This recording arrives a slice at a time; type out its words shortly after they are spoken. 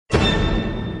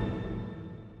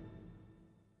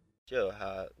Joe,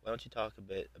 why don't you talk a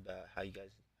bit about how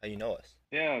you know us?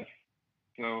 Yeah,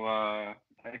 so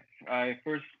I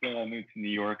first moved to New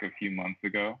York a few months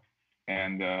ago,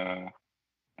 and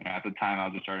at the time I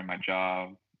was just starting my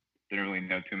job. Didn't really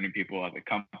know too many people at the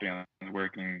company I'm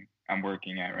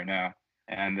working at right now.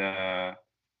 And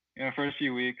first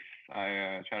few weeks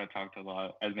I tried to talk to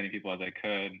as many people as I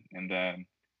could, and then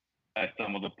I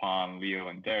stumbled upon Leo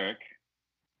and Derek,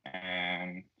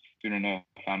 and soon enough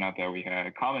found out that we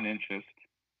had common interest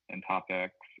in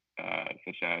topics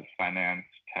such as finance,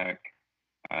 tech,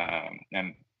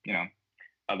 and you know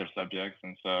other subjects.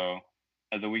 And so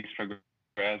as the weeks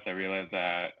progressed, I realized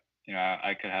that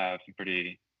I could have some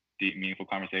pretty deep, meaningful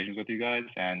conversations with you guys,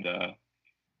 and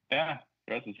yeah,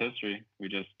 the rest is history. We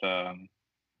just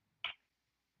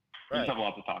Right, have a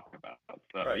lot to talk about.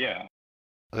 So right. yeah.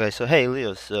 Okay, so hey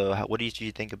Leo, so what did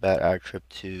you think about our trip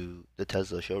to the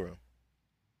Tesla showroom?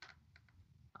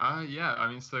 Yeah, I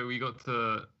mean, so we got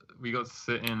to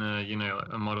sit in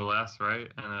a Model S, right,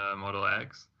 and a Model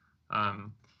X.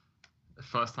 Um, the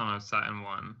first time I've sat in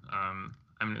one.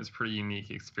 I mean, it was a pretty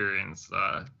unique experience.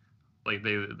 Like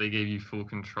they gave you full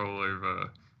control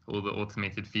over all the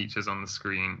automated features on the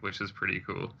screen, which is pretty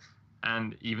cool.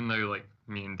 And even though like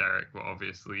me and Derek were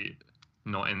obviously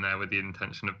not in there with the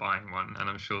intention of buying one, and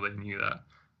I'm sure they knew that,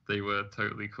 they were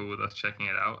totally cool with us checking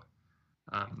it out.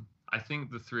 I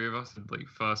think the three of us had like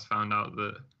first found out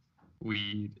that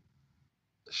we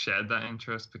shared that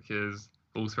interest because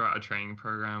all throughout our training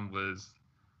program was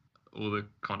all the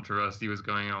controversy was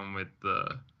going on with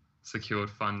the secured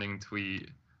funding tweet.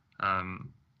 Um,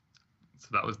 so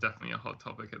that was definitely a hot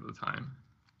topic at the time.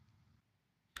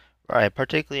 Right, I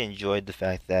particularly enjoyed the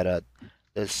fact that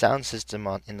the sound system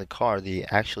in the car, the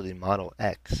actually Model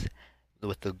X,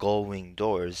 with the gull wing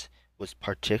doors, was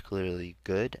particularly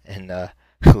good. And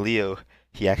Leo,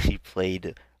 he actually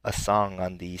played a song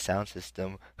on the sound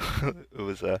system. It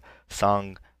was a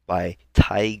song by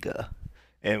Tyga,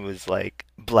 and it was like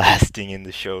blasting in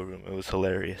the showroom. It was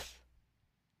hilarious.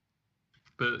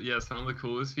 But yeah, some of the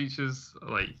coolest features,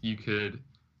 like you could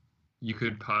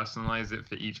personalize it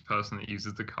for each person that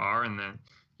uses the car, and then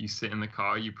you sit in the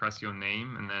car, you press your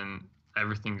name, and then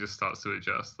everything just starts to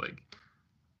adjust. Like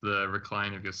the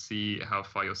recline of your seat, how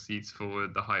far your seat's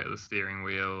forward, the height of the steering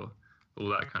wheel, all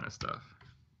that kind of stuff.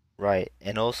 Right,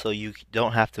 and also you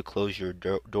don't have to close your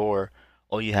door.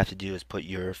 All you have to do is put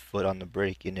your foot on the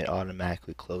brake, and it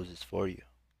automatically closes for you.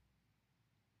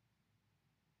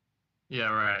 Yeah,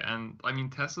 right. And I mean,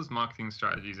 Tesla's marketing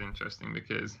strategy is interesting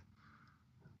because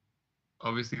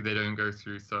obviously they don't go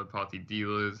through third party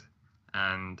dealers,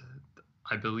 and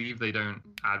I believe they don't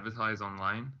advertise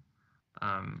online.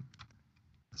 Um,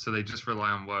 so they just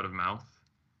rely on word of mouth.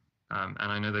 And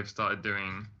I know they've started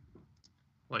doing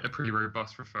like a pretty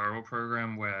robust referral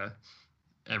program where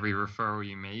every referral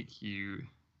you make,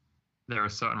 there are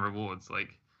certain rewards. Like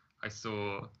I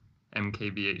saw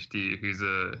MKBHD, who's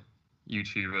a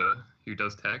YouTuber who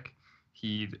does tech.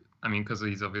 I mean, because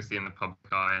he's obviously in the public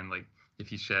eye, and like if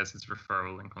he shares his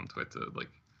referral link on Twitter, like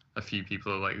a few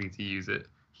people are likely to use it.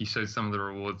 He showed some of the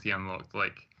rewards he unlocked,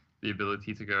 like the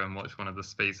ability to go and watch one of the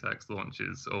SpaceX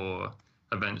launches, or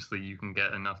eventually you can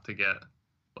get enough to get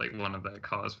like one of their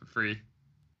cars for free.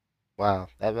 Wow,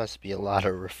 that must be a lot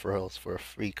of referrals for a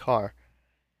free car.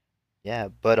 Yeah,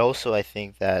 but also I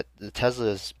think that the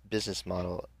Tesla's business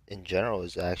model in general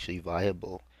is actually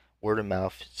viable. Word of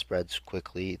mouth spreads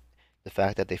quickly. The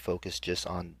fact that they focus just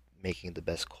on making the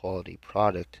best quality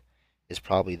product is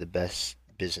probably the best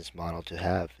business model to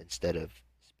have instead of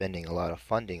spending a lot of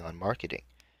funding on marketing.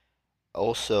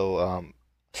 Also,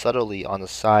 subtly on the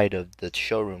side of the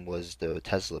showroom was the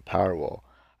Tesla Powerwall.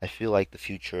 I feel like the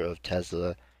future of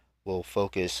Tesla will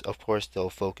focus, of course, they'll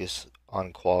focus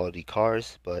on quality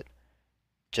cars, but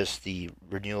just the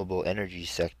renewable energy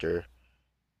sector,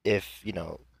 if,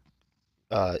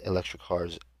 electric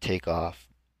cars take off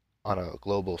on a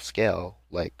global scale,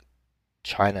 like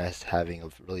China is having a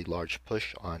really large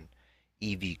push on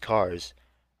EV cars,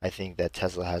 I think that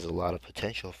Tesla has a lot of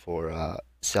potential for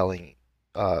selling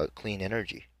clean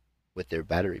energy with their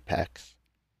battery packs.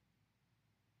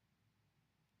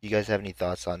 You guys have any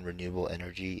thoughts on renewable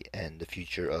energy and the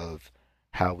future of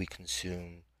how we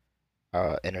consume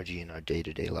energy in our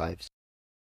day-to-day lives?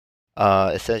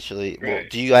 Essentially, well, Great.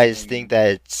 do you guys think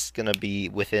that it's gonna be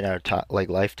within our like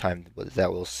lifetime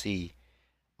that we'll see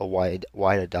a wide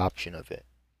adoption of it?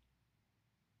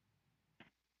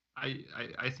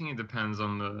 I think it depends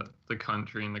on the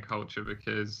country and the culture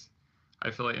because I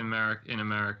feel like in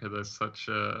America there's such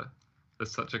a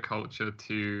culture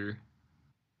to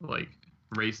like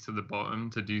race to the bottom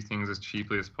to do things as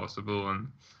cheaply as possible, and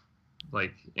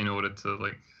like in order to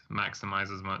like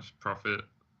maximize as much profit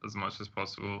as much as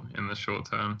possible in the short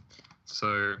term.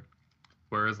 So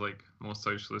whereas like more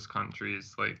socialist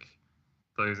countries like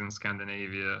those in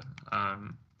Scandinavia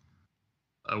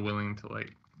are willing to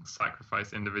like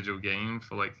sacrifice individual gain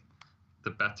for like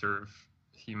the better of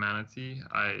humanity.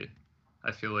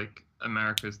 I feel like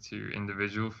America's too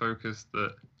individual focused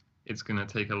that it's going to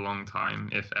take a long time,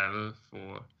 if ever,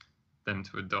 for them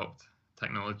to adopt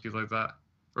technologies like that,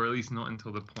 or at least not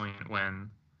until the point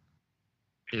when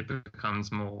it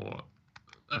becomes more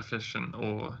efficient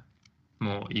or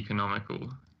more economical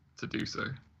to do so.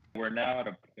 We're now at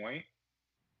a point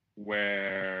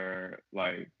where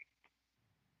like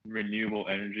renewable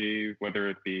energy, whether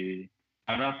it be,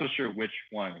 I'm not so sure which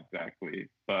one exactly,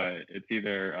 but it's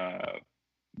either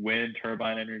wind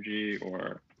turbine energy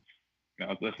or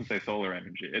let's just say solar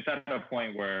energy. It's at a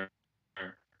point where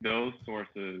those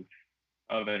sources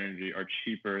of energy are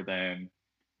cheaper than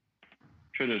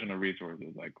traditional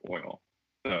resources like oil.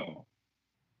 So,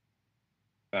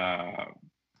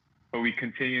 but we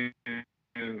continue,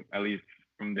 at least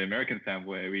from the American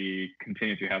standpoint, we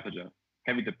continue to have such a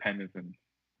heavy dependence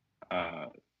uh,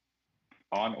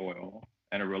 on oil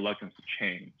and a reluctance to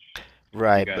change.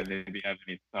 You Right, guys but maybe have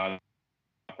any thoughts on why?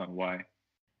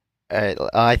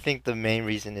 I think the main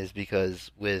reason is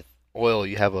because with oil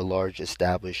you have a large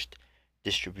established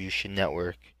distribution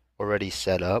network already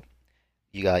set up.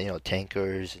 You got,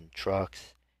 tankers and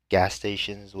trucks, gas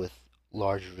stations with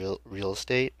large real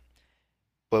estate.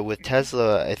 But with Mm-hmm.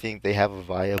 Tesla, I think they have a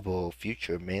viable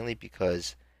future mainly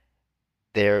because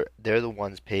they're the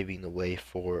ones paving the way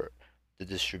for the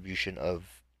distribution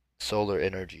of solar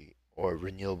energy or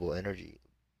renewable energy.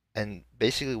 And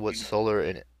basically what Mm-hmm. solar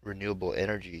and renewable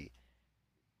energy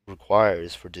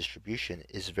requires for distribution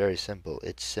is very simple.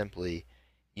 It's simply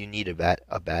you need a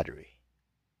battery.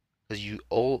 Because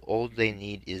all they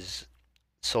need is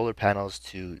solar panels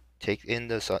to take in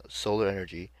the solar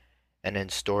energy and then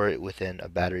store it within a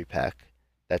battery pack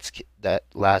that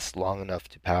lasts long enough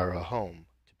to power a home,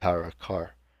 to power a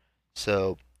car.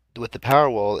 So with the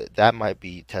Powerwall, that might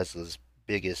be Tesla's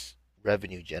biggest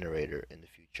revenue generator in the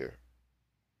future.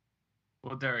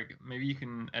 Well, Derek, maybe you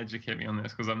can educate me on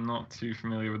this because I'm not too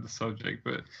familiar with the subject.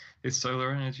 But is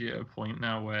solar energy at a point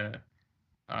now where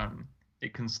um,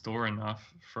 it can store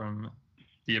enough from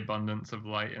the abundance of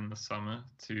light in the summer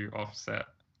to offset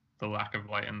the lack of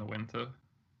light in the winter?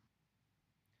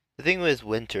 The thing with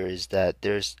winter is that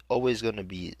there's always going to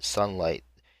be sunlight,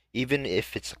 even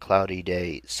if it's a cloudy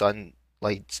day.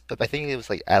 Like I think it was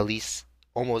like at least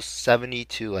almost 70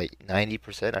 to like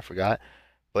 90%, I forgot,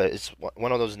 but it's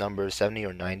one of those numbers, 70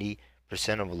 or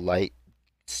 90% of light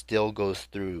still goes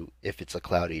through if it's a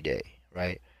cloudy day,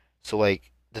 right? So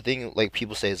like the thing like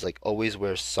people say is like always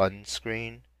wear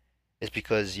sunscreen is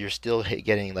because you're still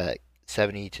getting that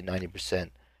 70 to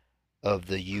 90% of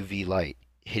the UV light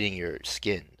hitting your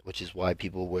skin, which is why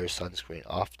people wear sunscreen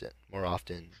often, more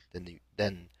often than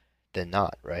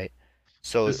not, right?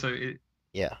 So So it,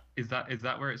 yeah. is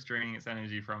that where it's draining its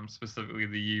energy from, specifically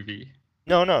the UV?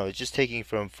 No, no, it's just taking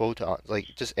from photons, like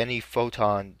just any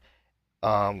photon.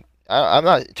 I'm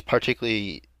not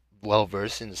particularly well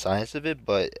versed in the science of it,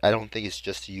 but I don't think it's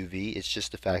just UV. It's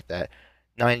just the fact that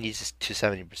 90 to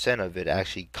 70% of it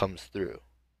actually comes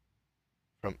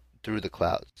from through the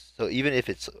clouds. So even if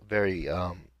it's very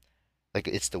like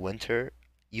it's the winter,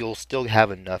 you'll still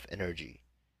have enough energy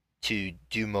to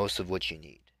do most of what you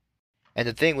need. And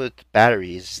the thing with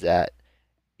batteries is that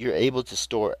you're able to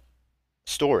store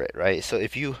it, right? So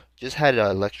if you just had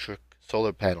electric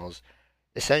solar panels,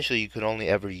 essentially you could only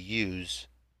ever use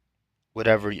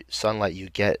whatever sunlight you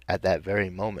get at that very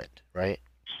moment, right?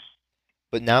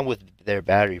 But now with their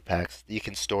battery packs, you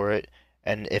can store it,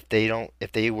 and if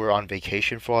they were on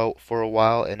vacation for a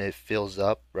while and it fills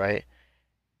up, right?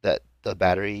 That the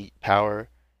battery power,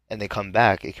 and they come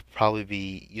back, it could probably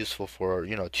be useful for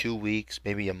 2 weeks,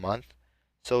 maybe a month.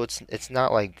 So it's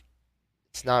not like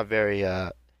it's not very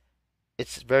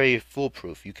it's very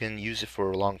foolproof. You can use it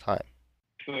for a long time.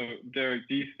 So, Derek,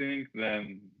 do you think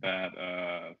then that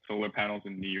solar panels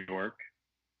in New York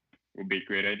would be a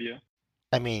great idea?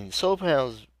 I mean, solar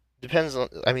panels depends on.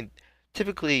 I mean,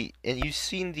 typically, and you've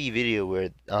seen the video where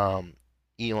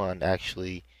Elon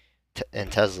actually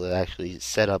and Tesla actually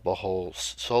set up a whole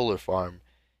solar farm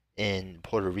in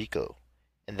Puerto Rico,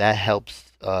 and that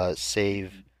helps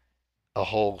save a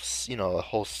whole a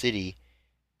whole city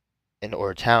and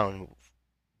or a town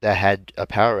that had a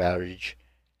power outage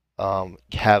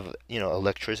have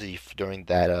electricity during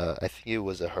that I think it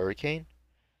was a hurricane.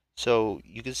 So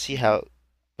you can see Mm-hmm. how,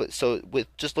 but so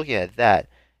with just looking at that,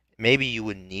 maybe you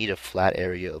would need a flat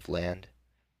area of land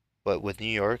But with New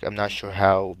York, I'm not sure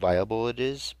how viable it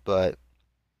is, but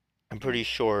I'm pretty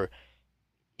sure,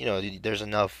 there's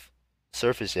enough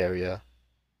surface area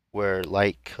where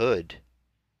light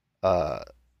uh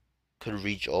could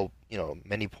reach all,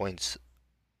 many points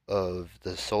of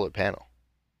the solar panel.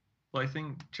 Well, I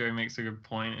think Joe makes a good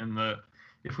point in that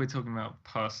if we're talking about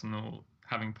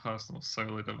having personal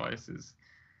solar devices,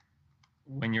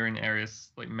 when you're in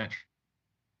areas like metro areas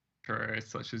such as New York, where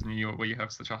you have such a high density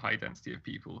of people,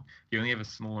 you only have a small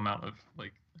amount of like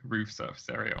roof surface area on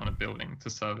a building to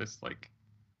service like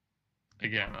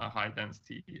again a high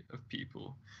density of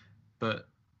people. But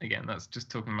again, that's just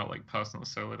talking about like personal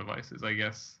solar devices. I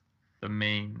guess the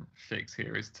main fix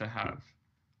here is to have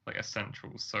like a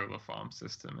central solar farm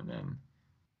system, and then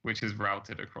which is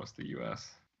routed across the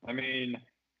U.S. I mean,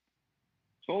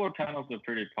 solar panels are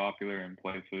pretty popular in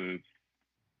places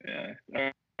that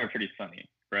are pretty sunny,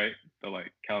 right? So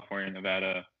like California,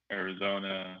 Nevada,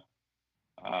 Arizona.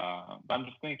 But I'm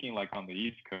just thinking like on the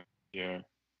East Coast here,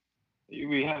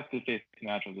 we have to face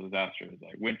natural disasters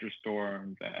like winter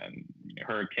storms and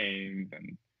hurricanes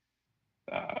and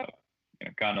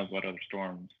God knows what other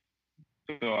storms.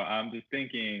 So I'm just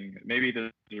thinking maybe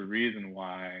there's a reason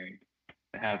why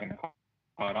it hasn't caught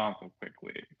on so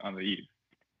quickly on the East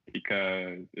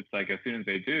because it's like as soon as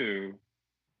they do,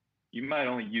 you might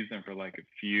only use them for like a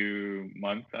few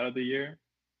months out of the year,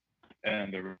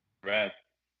 and the rest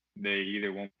they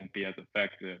either won't be as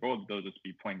effective or they'll just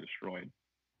be plain destroyed.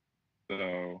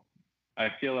 So I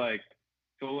feel like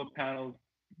solar panels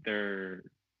they're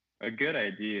a good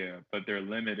idea, but they're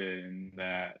limited in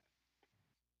that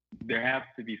there have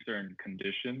to be certain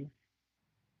conditions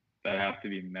that have to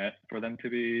be met for them to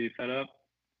be set up.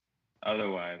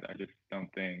 Otherwise, I just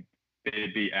don't think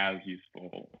they'd be as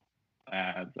useful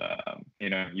as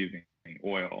using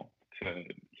oil to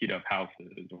heat up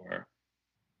houses or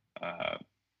uh,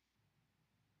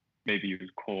 maybe use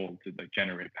coal to like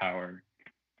generate power.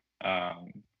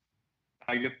 Um,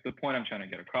 I guess the point I'm trying to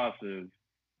get across is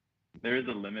there is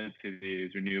a limit to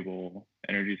these renewable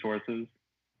energy sources.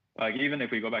 Like even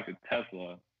if we go back to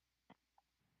Tesla,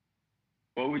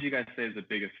 what would you guys say is the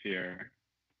biggest fear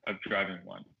of driving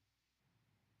one?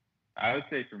 I would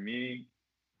say for me,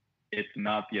 it's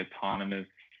not the autonomous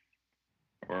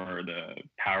or the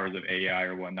powers of AI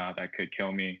or whatnot that could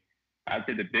kill me. I'd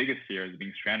say the biggest fear is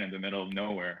being stranded in the middle of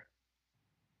nowhere.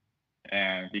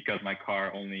 And because my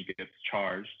car only gets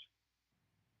charged,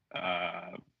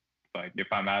 uh, like if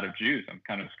I'm out of juice, I'm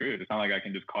kind of screwed. It's not like I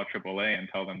can just call AAA and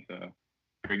tell them to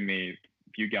bring me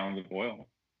a few gallons of oil.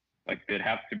 Like they'd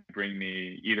have to bring me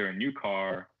either a new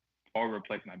car or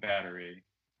replace my battery.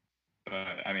 But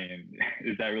I mean,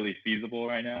 is that really feasible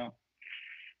right now?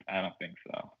 I don't think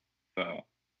so. So,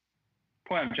 the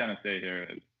point I'm trying to say here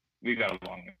is we got a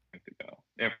long way to go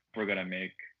if we're gonna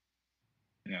make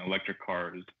electric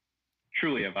cars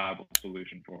truly a viable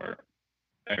solution for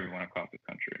everyone across the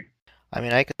country. I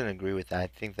mean, I can agree with that. I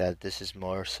think that this is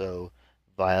more so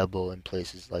viable in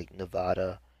places like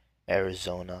Nevada,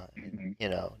 Arizona, and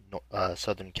Mm-hmm.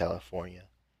 Southern California.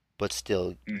 But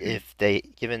still, Mm-hmm. if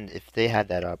they had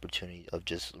that opportunity of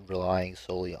just relying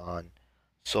solely on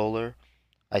solar,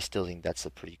 I still think that's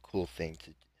a pretty cool thing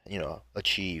to,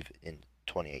 achieve in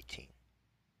 2018.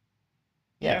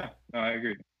 Yeah, Yeah, no, I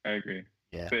agree. I agree.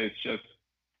 yeah, But it's just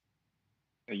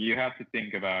you have to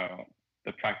think about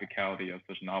the practicality of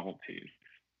such novelties.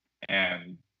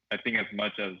 And I think as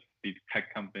much as these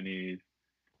tech companies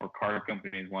or car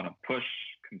companies want to push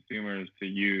consumers to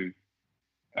use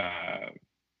uh,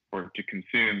 or to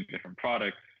consume different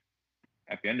products,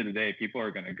 at the end of the day, people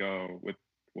are going to go with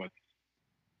what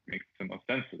makes the most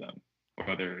sense to them,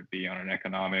 whether it be on an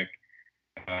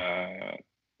uh,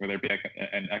 whether it be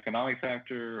an economic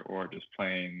factor or just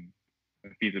plain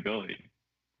feasibility,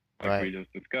 like right, we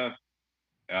just discussed.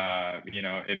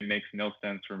 It makes no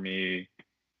sense for me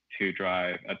to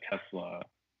drive a Tesla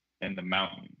in the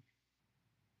mountains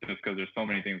just because there's so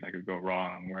many things that could go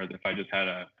wrong. Whereas if I just had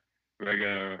a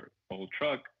regular old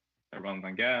truck that runs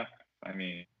on gas, I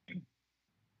mean,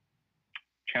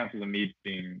 chances of me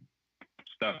being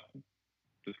stuck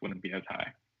just wouldn't be as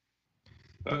high.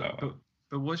 But So, but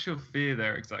but what's your fear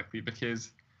there exactly?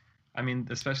 Because I mean,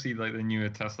 especially like the newer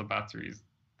Tesla batteries,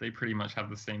 they pretty much have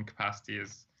the same capacity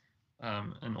as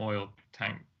an oil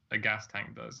tank, a gas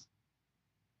tank does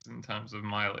in terms of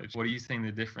mileage. What do you think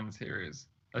the difference here is?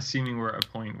 Assuming we're at a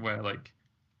point where like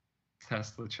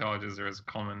Tesla chargers are as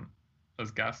common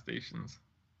as gas stations.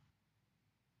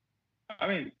 I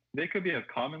mean, they could be as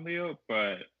common, Leo,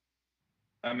 but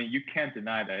I mean, you can't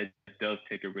deny that it does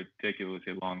take a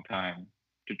ridiculously long time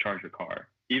to charge your car,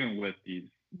 even with these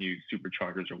new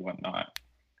superchargers or whatnot.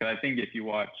 Because I think if you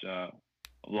watch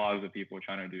vlogs of people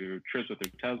trying to do trips with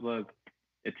their Teslas,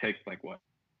 it takes like what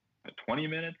 20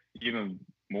 minutes, even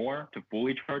more, to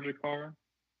fully charge a car.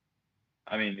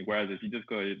 I mean, whereas if you just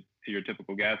go to your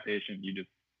typical gas station, you just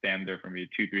stand there for maybe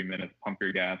 2-3 minutes, pump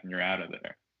your gas, and you're out of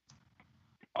there.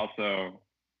 Also,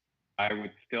 I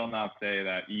would still not say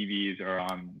that EVs are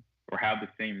on or have the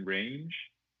same range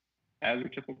as your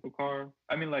typical car.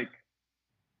 I mean, like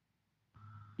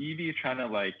EVs trying to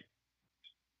like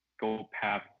go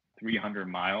past 300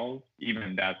 miles,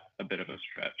 even that's a bit of a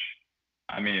stretch.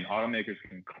 I mean, automakers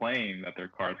can claim that their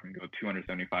cars can go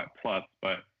 275 plus,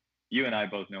 but you and I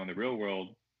both know in the real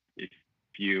world, if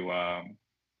you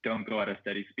don't go at a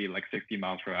steady speed like 60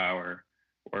 miles per hour,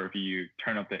 or if you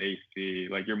turn up the AC,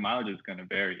 like your mileage is going to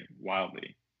vary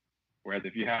wildly. Whereas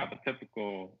if you have a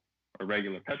typical or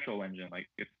regular petrol engine, like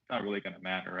it's not really going to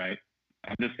matter, right?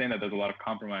 I'm just saying that there's a lot of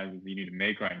compromises you need to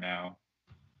make right now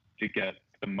to get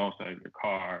the most out of your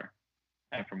car.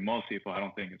 And for most people, I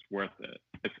don't think it's worth it,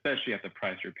 especially at the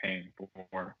price you're paying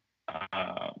for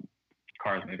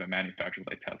cars made by manufacturers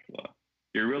like Tesla.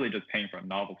 You're really just paying for a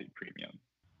novelty premium.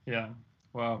 Yeah.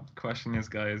 Well, question is,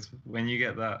 guys, when you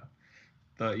get that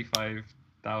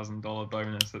 $35,000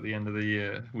 bonus at the end of the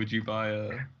year, would you buy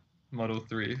a Model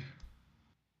 3?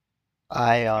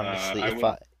 I honestly, I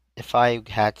would. if I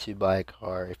had to buy a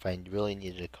car, if I really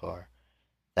needed a car,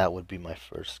 that would be my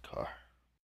first car.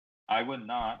 I would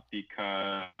not,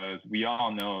 because we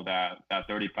all know that that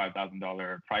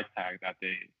 $35,000 price tag that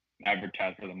they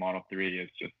advertise for the Model 3 is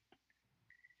just,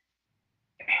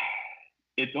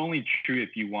 it's only true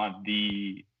if you want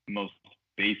the most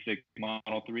basic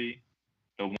Model 3,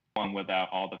 the one without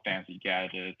all the fancy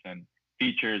gadgets and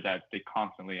features that they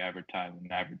constantly advertise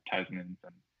in advertisements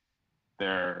and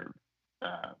their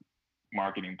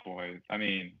marketing ploys. I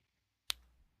mean,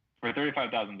 for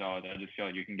 $35,000, I just feel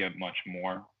like you can get much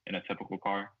more in a typical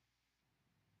car.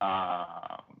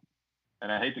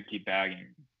 And I hate to keep bashing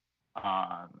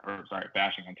on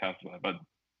Tesla, but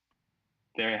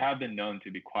there have been known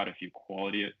to be quite a few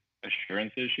quality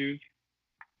assurance issues.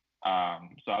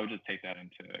 So I would just take that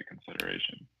into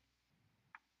consideration.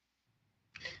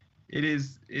 It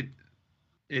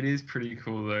is pretty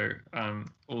cool though.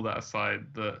 All that aside,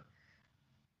 the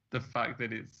fact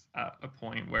that it's at a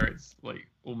point where it's like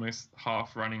almost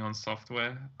half running on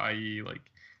software, i.e., like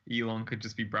Elon could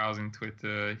just be browsing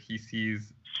Twitter, he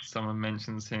sees someone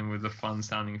mentions him with a fun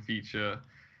sounding feature,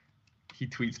 he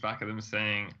tweets back at them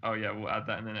saying, "Oh yeah, we'll add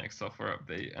that in the next software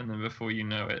update," and then before you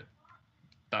know it,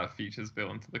 that feature's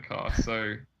built into the car.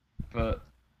 So, but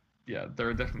yeah, there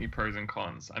are definitely pros and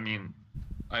cons. I mean,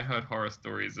 I heard horror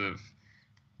stories of,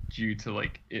 due to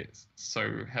like it's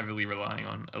so heavily relying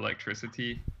on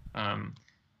electricity,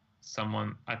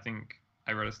 I think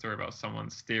I read a story about someone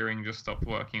steering just stopped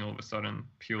working all of a sudden,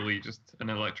 purely just an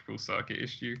electrical circuit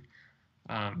issue.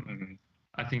 I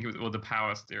think it was, or the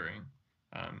power steering,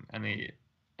 and they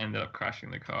ended up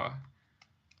crashing the car.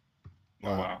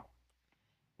 Oh wow!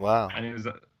 Wow. And it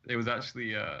was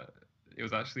actually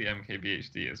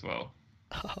MKBHD as well.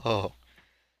 Oh.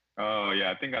 Oh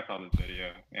yeah, I think I saw this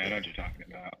video. Yeah, I know what you're talking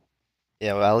about.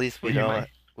 Yeah, well, at least we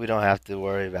Well, don't have to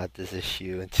worry about this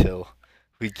issue until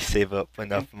we save up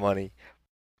enough money.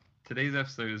 Today's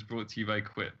episode is brought to you by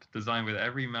Quip, designed with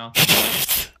every mouth in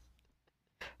mind.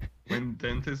 When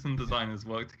dentists and designers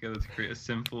work together to create a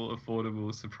simple,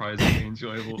 affordable, surprisingly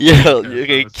enjoyable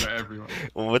service for everyone.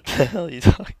 What the hell are you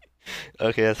talking?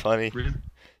 Okay, that's funny.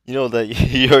 You know that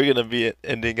you're gonna be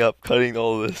ending up cutting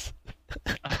all this.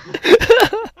 I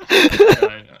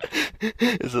know.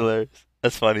 It's hilarious.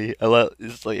 That's funny.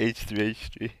 It's like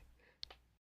H3H3.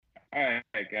 All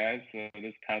right, guys. So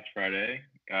this past Friday,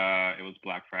 it was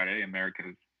Black Friday,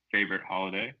 America's favorite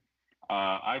holiday.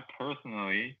 I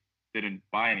personally didn't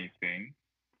buy anything,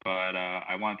 but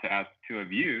I want to ask two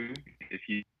of you if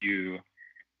you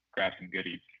grabbed some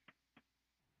goodies.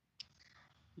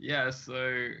 Yeah,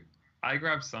 so I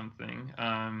grabbed something.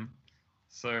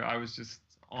 So I was just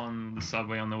on the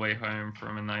subway on the way home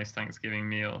from a nice Thanksgiving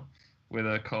meal with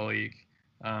a colleague.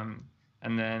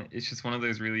 And then it's just one of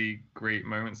those really great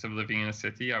moments of living in a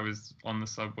city. I was on the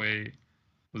subway,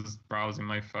 was browsing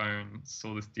my phone,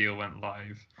 saw this deal went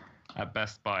live at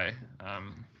Best Buy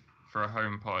for a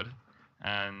HomePod.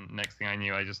 And next thing I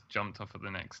knew, I just jumped off at the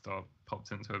next stop,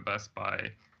 popped into a Best Buy,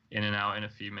 in and out in a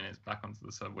few minutes, back onto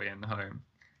the subway and home.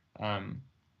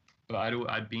 But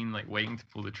I'd been like waiting to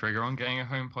pull the trigger on getting a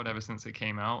HomePod ever since it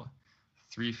came out.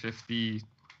 $350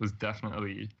 was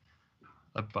definitely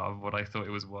above what I thought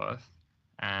it was worth,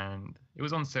 and it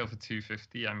was on sale for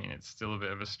 $250. I mean, it's still a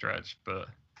bit of a stretch, but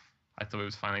I thought it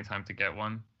was finally time to get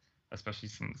one, especially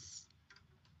since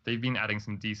they've been adding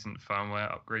some decent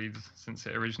firmware upgrades since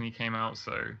it originally came out,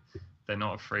 so they're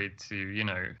not afraid to,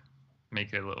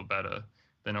 make it a little better.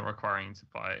 They're not requiring you to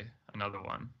buy another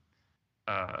one.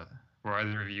 Uh, were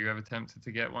either of you ever tempted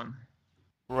to get one?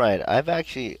 Right. I've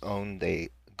actually owned a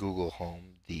Google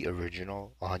Home, the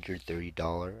original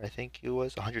 $130, I think it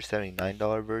was,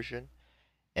 $179 version.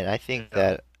 And I think Yeah.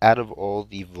 that out of all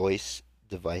the voice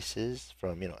devices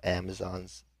from,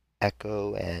 Amazon's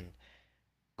Echo and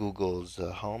Google's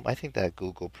Home, I think that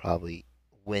Google probably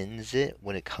wins it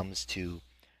when it comes to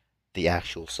the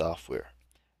actual software.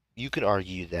 You could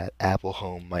argue that Apple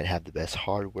Home might have the best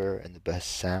hardware and the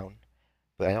best sound,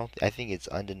 but I think it's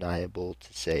undeniable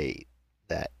to say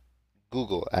that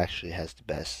Google actually has the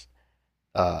best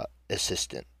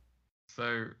assistant.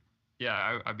 So,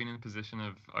 yeah, I've been in a position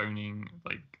of owning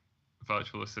like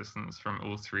virtual assistants from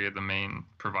all three of the main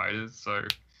providers. So,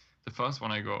 the first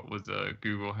one I got was a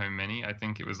Google Home Mini. I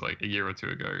think it was like a year or two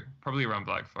ago, probably around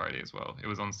Black Friday as well. It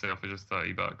was on sale for just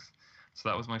 $30. So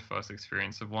that was my first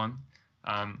experience of one.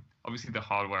 Obviously, the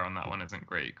hardware on that one isn't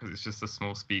great because it's just a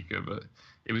small speaker, but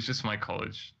it was just my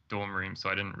college dorm room, so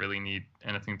I didn't really need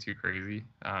anything too crazy.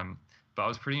 But I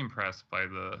was pretty impressed by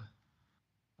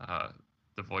uh,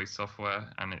 the voice software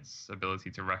and its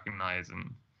ability to recognize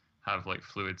and have like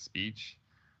fluid speech.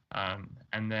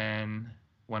 And then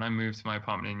when I moved to my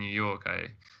apartment in New York, I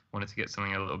wanted to get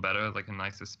something a little better, like a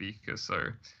nicer speaker. So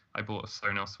I bought a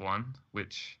Sonos One,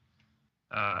 which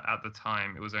at the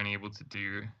time it was only able to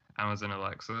do Amazon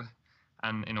Alexa.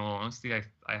 And in all honesty,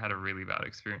 I had a really bad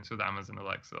experience with Amazon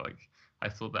Alexa. Like I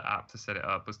thought the app to set it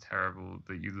up was terrible.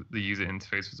 The user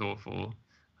interface was awful.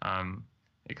 Um,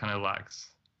 it kind of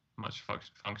lacks much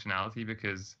functionality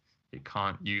because it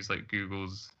can't use like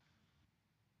Google's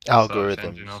search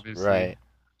engine, Algorithms, obviously, right?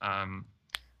 um,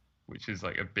 which is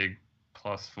like a big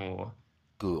plus for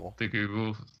Google. the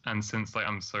Google. And since like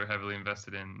I'm so heavily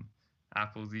invested in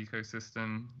Apple's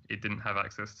ecosystem, it didn't have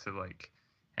access to like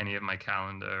any of my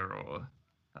calendar or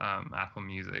Apple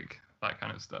Music, that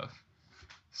kind of stuff.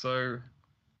 So,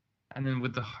 and then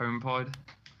with the HomePod,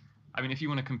 I mean, if you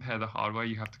want to compare the hardware,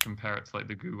 you have to compare it to like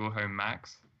the Google Home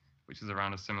Max, which is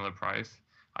around a similar price.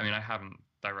 I mean, I haven't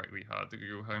directly heard the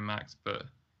Google Home Max, but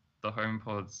the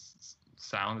HomePod's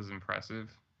sound is impressive.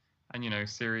 And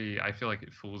Siri, I feel like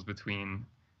it falls between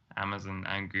Amazon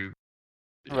and Google.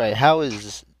 Right. Yeah. How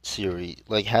is Siri?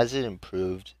 Like, has it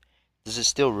improved? Does it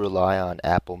still rely on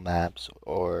Apple Maps,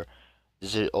 or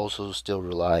does it also still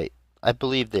rely? I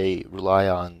believe they rely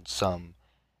on some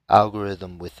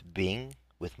algorithm with Bing,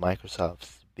 with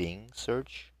Microsoft's Bing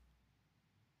search,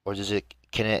 or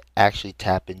can it actually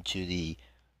tap into the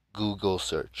Google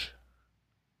search?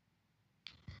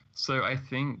 So I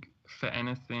think for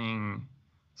anything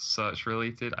search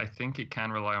related, I think it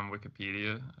can rely on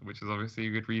Wikipedia, which is obviously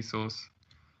a good resource.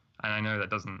 And I know that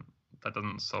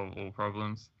doesn't solve all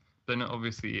problems. Then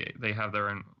obviously they have their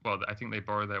own. Well, I think they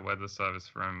borrow their weather service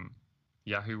from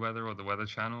Yahoo Weather or the Weather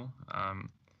Channel.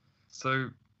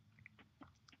 So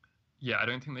yeah, I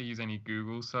don't think they use any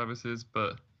Google services,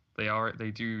 but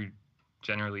they do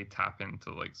generally tap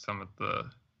into like some of the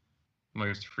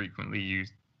most frequently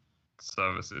used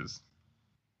services.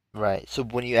 Right. So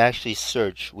when you actually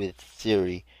search with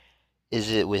Siri,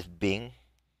 is it with Bing?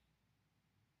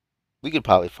 We could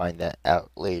probably find that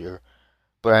out later.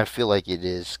 But I feel like it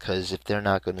is because if they're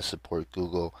not going to support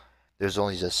Google, there's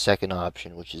only a second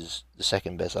option, which is the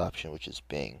second best option, which is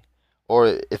Bing.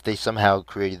 Or if they somehow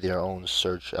created their own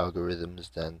search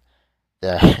algorithms, then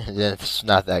that then it's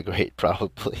not that great,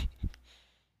 probably.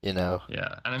 You know,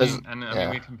 Yeah, because and I mean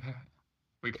yeah,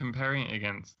 we're comparing it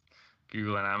against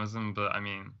Google and Amazon, but I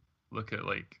mean look at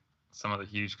like some of the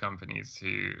huge companies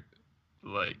who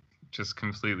like just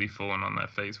completely fallen on their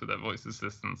face with their voice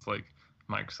assistants, like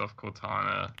Microsoft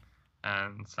Cortana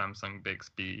and Samsung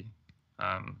Bixby.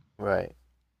 Um, right.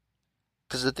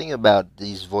 Because the thing about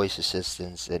these voice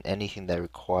assistants and anything that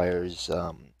requires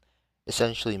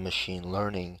essentially machine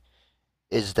learning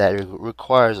is that it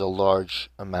requires a large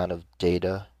amount of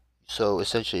data. So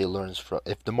essentially, it learns from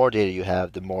if the more data you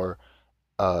have, the more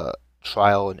uh,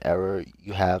 trial and error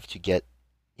you have to get,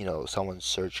 someone's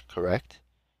search correct.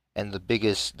 And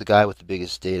the guy with the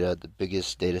biggest data, the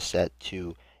biggest data set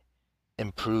to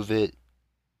improve it,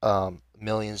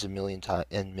 millions and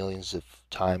millions of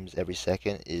times every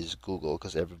second is Google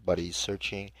because everybody's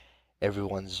searching.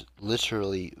 Everyone's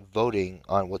literally voting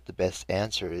on what the best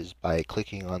answer is by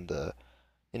clicking on the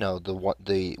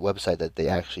website that they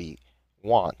actually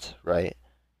want, right?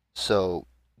 So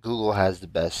Google has the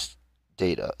best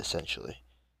data essentially,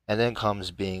 and then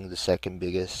comes being the second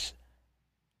biggest.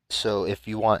 So if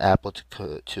you want Apple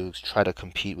to try to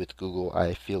compete with Google,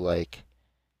 I feel like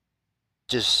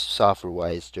just software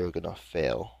wise, they're gonna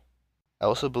fail. I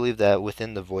also believe that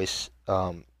within the voice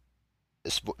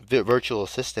virtual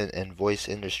assistant and voice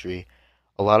industry,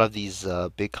 a lot of these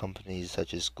big companies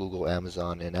such as Google,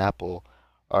 Amazon, and Apple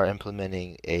are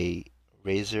implementing a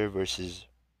razor versus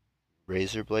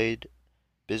razor blade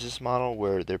business model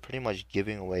where they're pretty much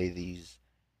giving away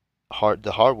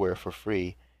the hardware for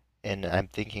free, and I'm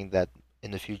thinking that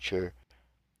in the future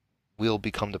we'll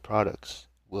become the products.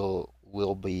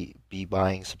 We'll be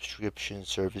buying subscription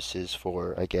services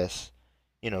for, I guess,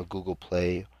 Google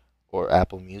Play or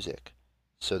Apple Music.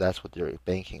 So that's what they're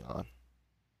banking on.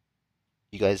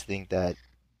 You guys think that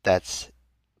that's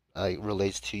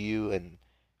relates to you and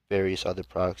various other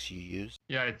products you use?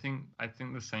 Yeah, I think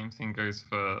the same thing goes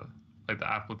for like the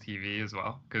Apple TV as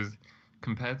well, because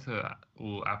compared to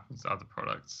all Apple's other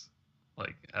products,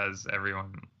 like as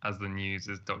the news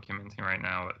is documenting right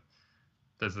now,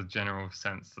 there's a general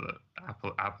sense that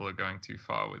Apple are going too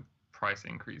far with price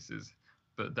increases.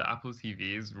 But the Apple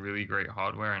TV is really great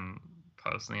hardware, and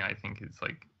personally, I think it's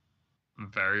like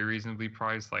very reasonably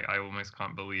priced. Like I almost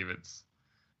can't believe it's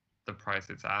the price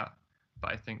it's at.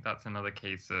 But I think that's another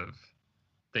case of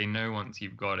they know once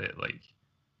you've got it, like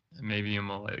maybe you're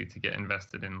more likely to get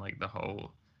invested in like the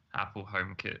whole Apple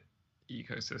HomeKit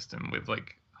ecosystem with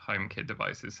like HomeKit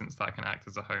devices, since that can act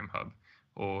as a home hub,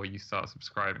 or you start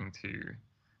subscribing to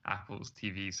Apple's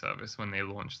TV service when they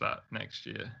launch that next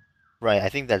year. Right, I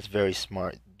think that's very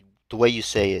smart. The way you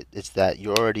say it is that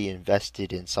you're already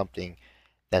invested in something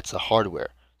that's a hardware.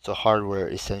 So hardware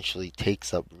essentially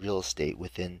takes up real estate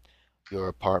within your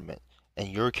apartment. In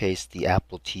your case, the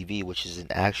Apple TV, which is an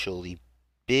actually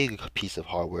big piece of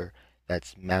hardware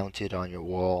that's mounted on your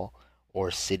wall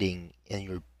or sitting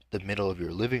in the middle of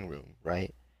your living room,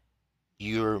 right?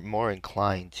 You're more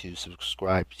inclined to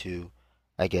subscribe to,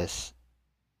 I guess,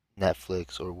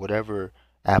 Netflix or whatever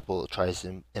Apple tries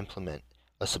to implement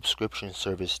a subscription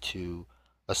service to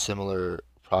a similar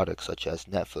product such as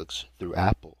Netflix through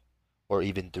Apple or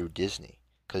even through Disney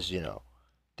because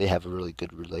they have a really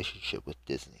good relationship with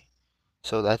Disney.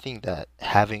 So I think that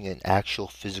having an actual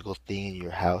physical thing in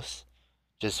your house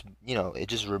just it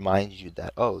just reminds you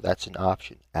that, oh, that's an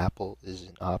option. Apple is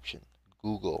an option.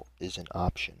 Google is an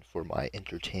option for my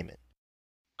entertainment.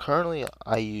 Currently,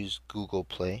 I use Google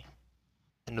Play.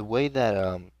 And the way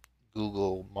that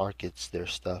Google markets their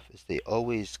stuff is they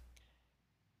always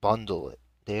bundle it.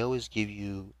 They always give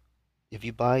you if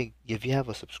you have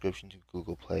a subscription to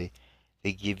Google Play,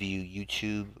 they give you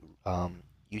YouTube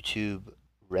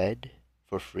Red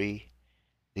for free.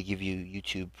 They give you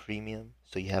YouTube Premium,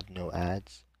 so you have no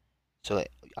ads. So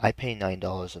I pay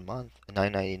 $9 a month,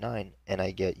 $9.99, and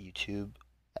I get YouTube,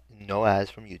 no ads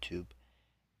from YouTube,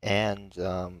 and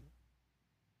I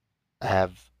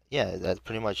have yeah, that's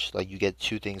pretty much like you get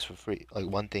two things for free, like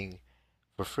one thing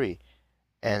for free,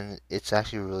 and it's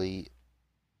actually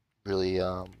really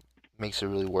makes it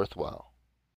really worthwhile.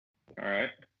 All right.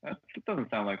 That doesn't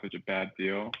sound like such a bad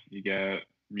deal. You get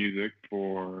music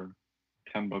for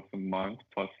 $10 a month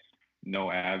plus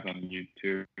no ads on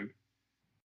YouTube.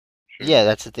 Yeah, Sure.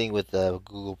 that's the thing with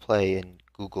Google Play and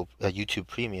Google YouTube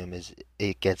Premium is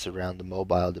it gets around the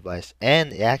mobile device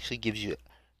and it actually gives you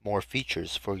more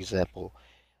features. For example,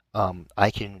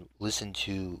 I can listen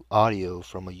to audio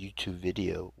from a YouTube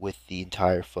video with the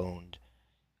entire phone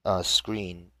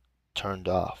screen turned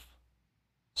off.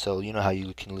 So you know how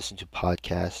you can listen to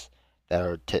podcasts that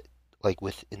are like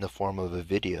with in the form of a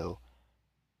video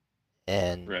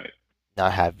and Right.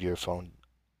 not have your phone,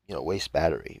 waste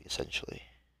battery essentially.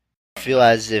 I Oh, feel yeah.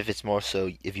 as if it's more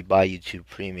so if you buy YouTube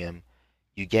Premium,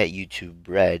 you get YouTube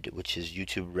Red,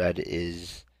 YouTube Red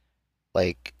is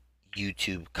like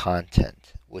YouTube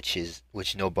content,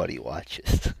 which nobody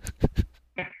watches.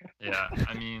 Yeah,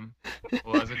 I mean,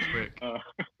 well, uh,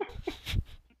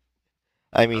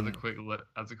 I mean,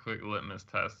 as a quick litmus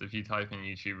test, if you type in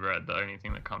YouTube Red, the only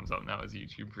thing that comes up now is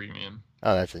YouTube Premium.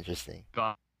 oh, that's interesting.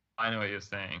 But I know what you're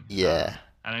saying. Yeah,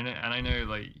 And I know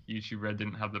like YouTube Red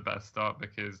didn't have the best start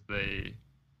because it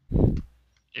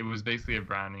was basically a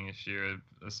branding issue,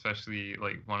 especially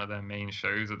like one of their main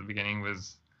shows at the beginning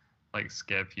was like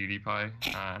Scare PewDiePie,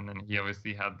 and then he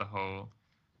obviously had the whole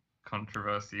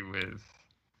controversy with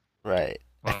right.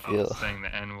 I well feel, saying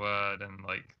the N word and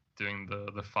like doing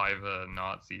the Fiverr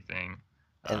Nazi thing.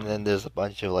 and then Um, there's a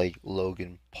bunch of like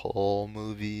Logan Paul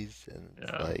movies, and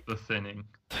it's yeah, like, the thinning.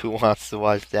 who wants to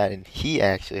watch that? And he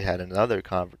actually had another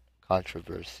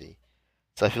controversy.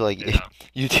 So I feel like if Yeah,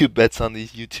 YouTube bets on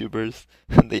these YouTubers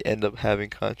and they end up having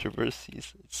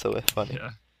controversies. It's so funny.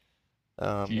 yeah.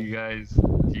 Um, Do you guys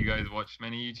watch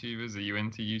many YouTubers? Are you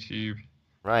into YouTube?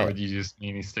 or Right. would you just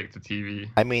mainly stick to TV?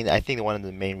 I mean, I think one of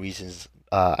the main reasons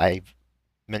I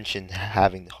mentioned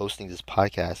having hosting this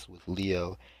podcast with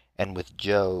Leo and with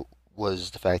Joe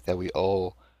was the fact that we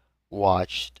all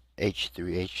watched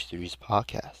H3H3's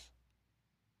podcast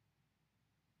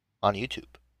on YouTube.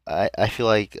 I feel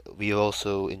like we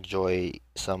also enjoy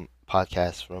some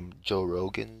podcasts from Joe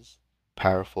Rogan's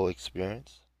Powerful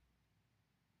Experience.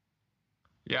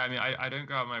 Yeah, I mean, I don't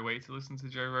go out of my way to listen to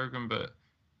Joe Rogan, but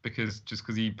because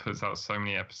he puts out so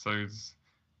many episodes,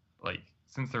 like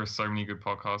since there are so many good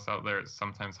podcasts out there, it's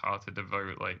sometimes hard to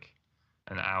devote like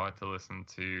an hour to listen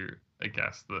to a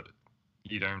guest that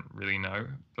you don't really know.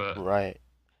 But Right.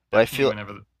 But I definitely feel,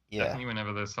 whenever yeah, definitely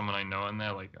whenever there's someone I know on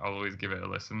there, like I'll always give it a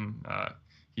listen.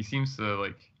 He seems to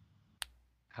like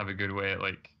have a good way at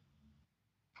like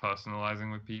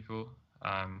personalizing with people.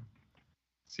 Um,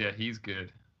 so yeah, he's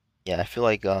good. yeah, I feel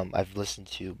like I've listened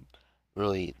to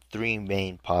really three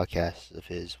main podcasts of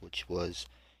his, which was,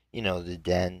 the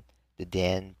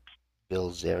Dan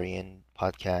Bilzerian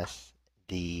podcast,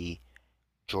 the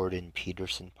Jordan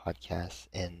Peterson podcast,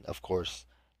 and of course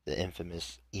the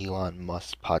infamous Elon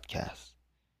Musk podcast.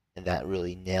 And that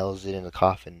really nails it in the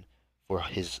coffin for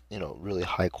his, really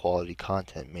high quality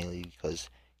content, mainly because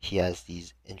he has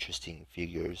these interesting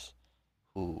figures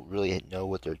who really know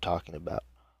what they're talking about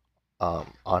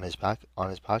on his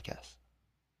podcast.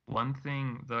 One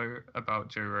thing though about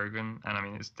Joe Rogan, and I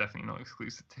mean it's definitely not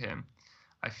exclusive to him,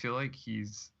 I feel like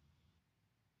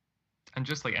and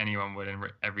just like anyone would in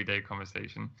everyday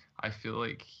conversation, I feel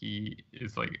like he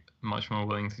is like much more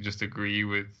willing to just agree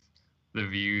with the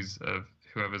views of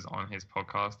whoever's on his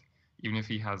podcast, even if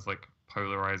he has like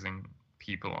polarizing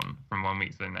people on from one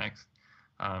week to the next.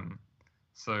 Um,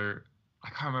 so I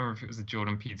can't remember if it was the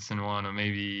Jordan Peterson one or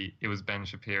maybe it was Ben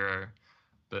Shapiro,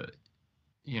 but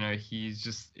it's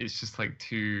just like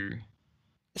too,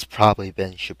 It's probably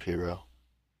Ben Shapiro.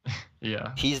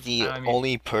 yeah. He's the And I mean,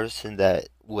 only person that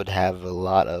would have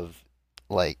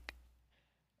like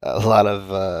a lot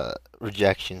of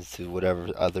rejections to whatever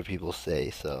other people say.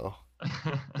 So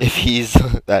if he's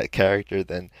that character,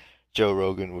 then Joe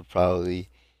Rogan would probably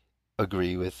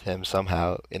agree with him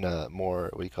somehow in a more,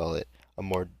 what do you call it, a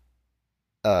more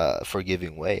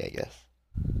forgiving way, I guess.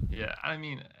 yeah, I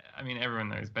mean, everyone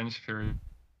knows Ben Shapiro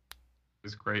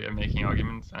is great at making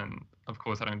arguments, and of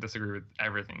course, I don't disagree with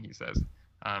everything he says.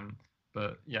 Um,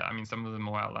 but yeah, I mean, some of the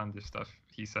more outlandish stuff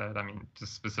he said, I mean,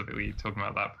 just specifically talking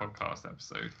about that podcast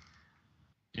episode,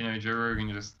 Joe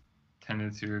Rogan just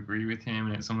tended to agree with him,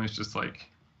 and it's almost just like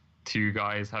two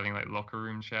guys having like locker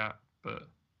room chat. But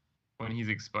when he's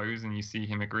exposed and you see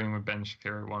him agreeing with Ben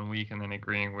Shapiro one week and then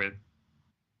agreeing with,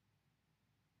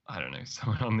 I don't know,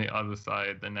 someone on the other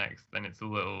side the next, then it's a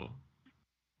little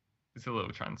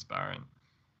transparent.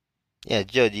 Yeah,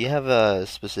 Joe, do you have a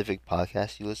specific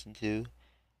podcast you listen to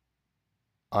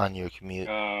on your commute?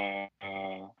 Uh,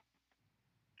 uh,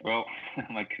 well,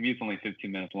 my commute's only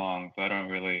 15 minutes long, so I don't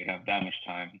really have that much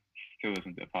time to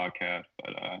listen to a podcast.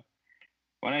 But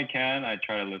when I can, I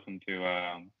try to listen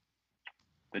to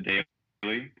the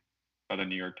Daily by the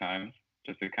New York Times,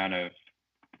 just to kind of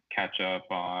catch up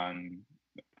on,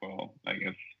 well, I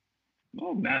guess,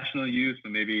 well, national news,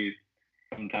 but maybe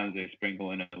sometimes they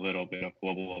sprinkle in a little bit of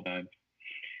global events.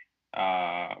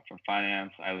 For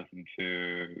finance, I listen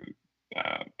to,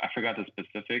 I forgot the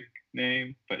specific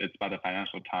name, but it's by the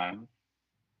Financial Times,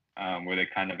 where they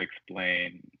kind of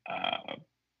explain,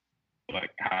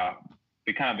 like how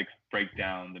they kind of break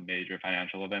down the major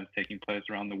financial events taking place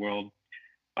around the world.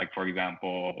 Like, for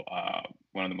example,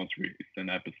 one of the most recent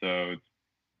episodes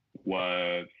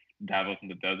was Davos in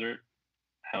the Desert,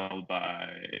 held by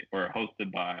or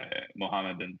hosted by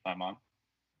Mohammed bin Salman.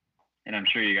 And I'm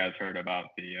sure you guys heard about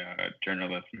the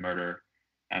journalist murder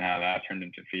and how that turned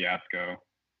into fiasco.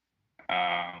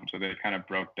 So they kind of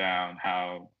broke down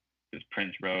how this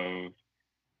prince rose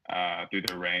through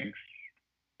the ranks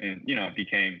and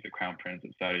became the crown prince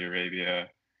of Saudi Arabia,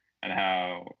 and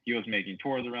how he was making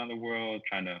tours around the world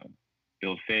trying to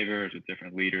build favors with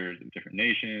different leaders of different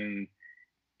nations,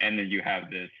 and then you have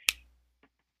this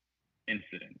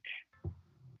incident,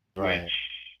 which Right.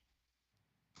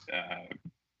 uh,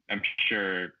 I'm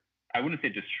sure I wouldn't say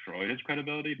destroyed his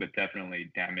credibility, but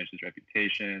definitely damaged his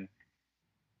reputation.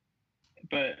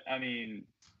 But I mean,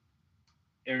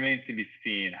 it remains to be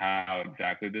seen how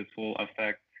exactly this will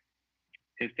affect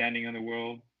his standing in the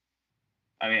world.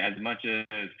 I mean, as much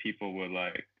as people would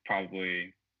like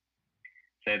probably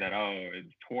say that, oh,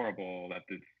 it's horrible that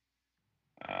this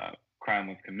crime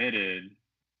was committed,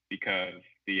 because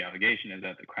the allegation is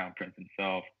that the crown prince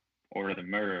himself ordered the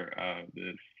murder of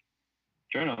this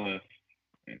journalist.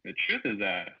 The truth is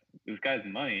that this guy's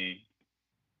money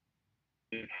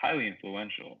is highly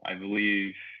influential. I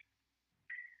believe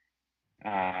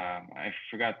I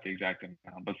forgot the exact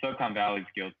amount, but Silicon Valley's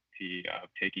guilty of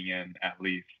taking in at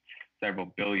least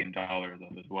several $billion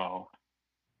of his wealth.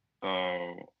 So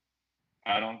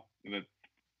I don't with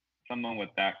someone with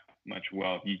that much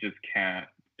wealth, you just can't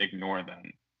ignore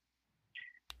them.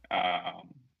 Um,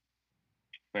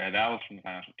 but yeah, that was from the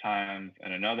Financial Times,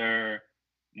 and another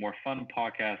more fun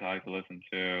podcast I like to listen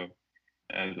to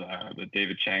is the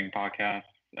David Chang podcast.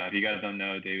 If you guys don't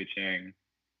know David Chang,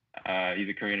 he's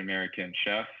a Korean American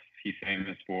chef. He's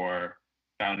famous for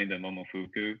founding the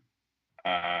Momofuku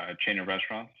chain of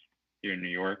restaurants here in New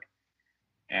York.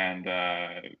 And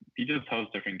he just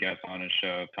hosts different guests on his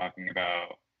show talking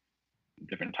about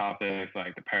different topics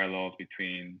like the parallels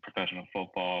between professional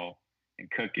football and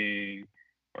cooking,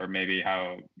 or maybe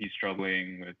how he's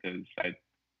struggling with his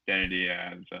identity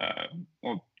as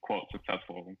well, quote,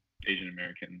 successful Asian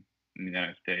American in the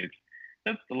United States.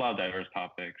 That's a lot of diverse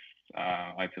topics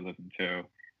I like to listen to,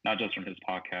 not just from his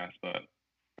podcast, but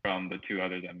from the two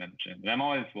others I mentioned. And I'm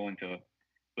always willing to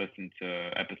listen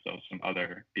to episodes from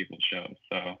other people's shows.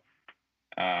 So,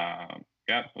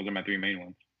 yeah, those are my three main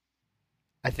ones.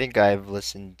 I think I've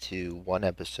listened to one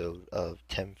episode of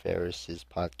Tim Ferriss's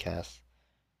podcast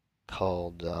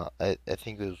called I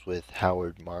think it was with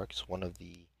Howard Marks, one of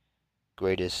the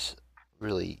greatest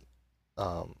really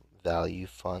um, value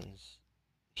funds.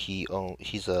 He's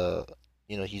a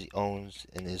he owns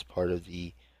and is part of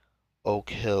the Oak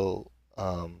Hill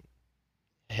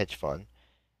hedge fund,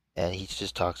 and he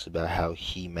just talks about how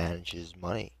he manages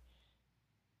money.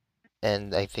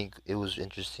 And I think it was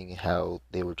interesting how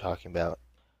they were talking about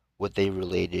what they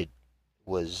related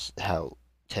was how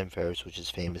Tim Ferriss, which is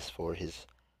famous for his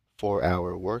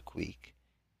 4-hour work week,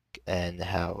 and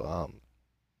how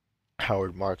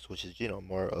Howard Marks, which is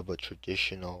more of a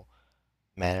traditional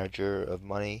manager of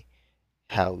money,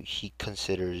 how he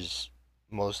considers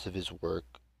most of his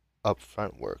work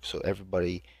upfront work. So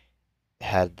everybody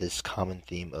had this common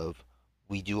theme of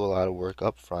we do a lot of work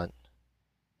upfront,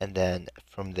 and then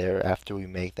from there, after we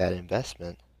make that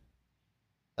investment,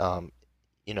 um,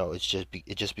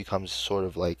 it just becomes sort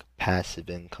of like passive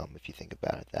income if you think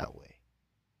about it that way.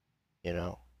 You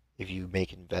know, if you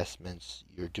make investments,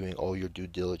 you're doing all your due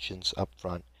diligence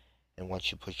upfront, and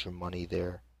once you put your money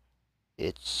there,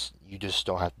 it's you just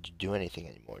don't have to do anything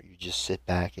anymore. You just sit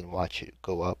back and watch it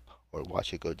go up or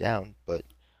watch it go down, but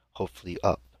hopefully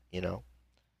up, you know?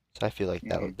 So I feel like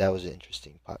Mm-hmm. that was an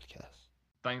interesting podcast.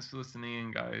 Thanks for listening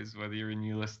in, guys, whether you're a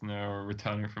new listener or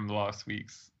returning from last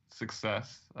week's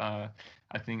success. I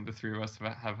think the three of us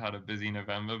have had a busy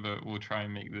November, but we'll try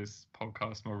and make this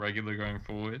podcast more regular going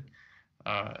forward.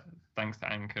 Uh, Thanks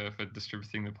to Anchor for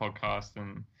distributing the podcast,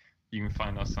 and you can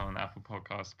find us on Apple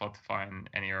Podcasts, Spotify, and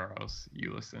anywhere else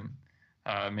you listen.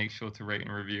 Make sure to rate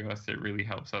and review us. It really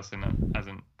helps us as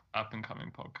an up and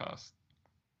coming podcast.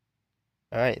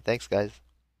 All right, thanks guys.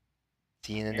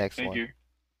 See you in the All right, next thank one. you.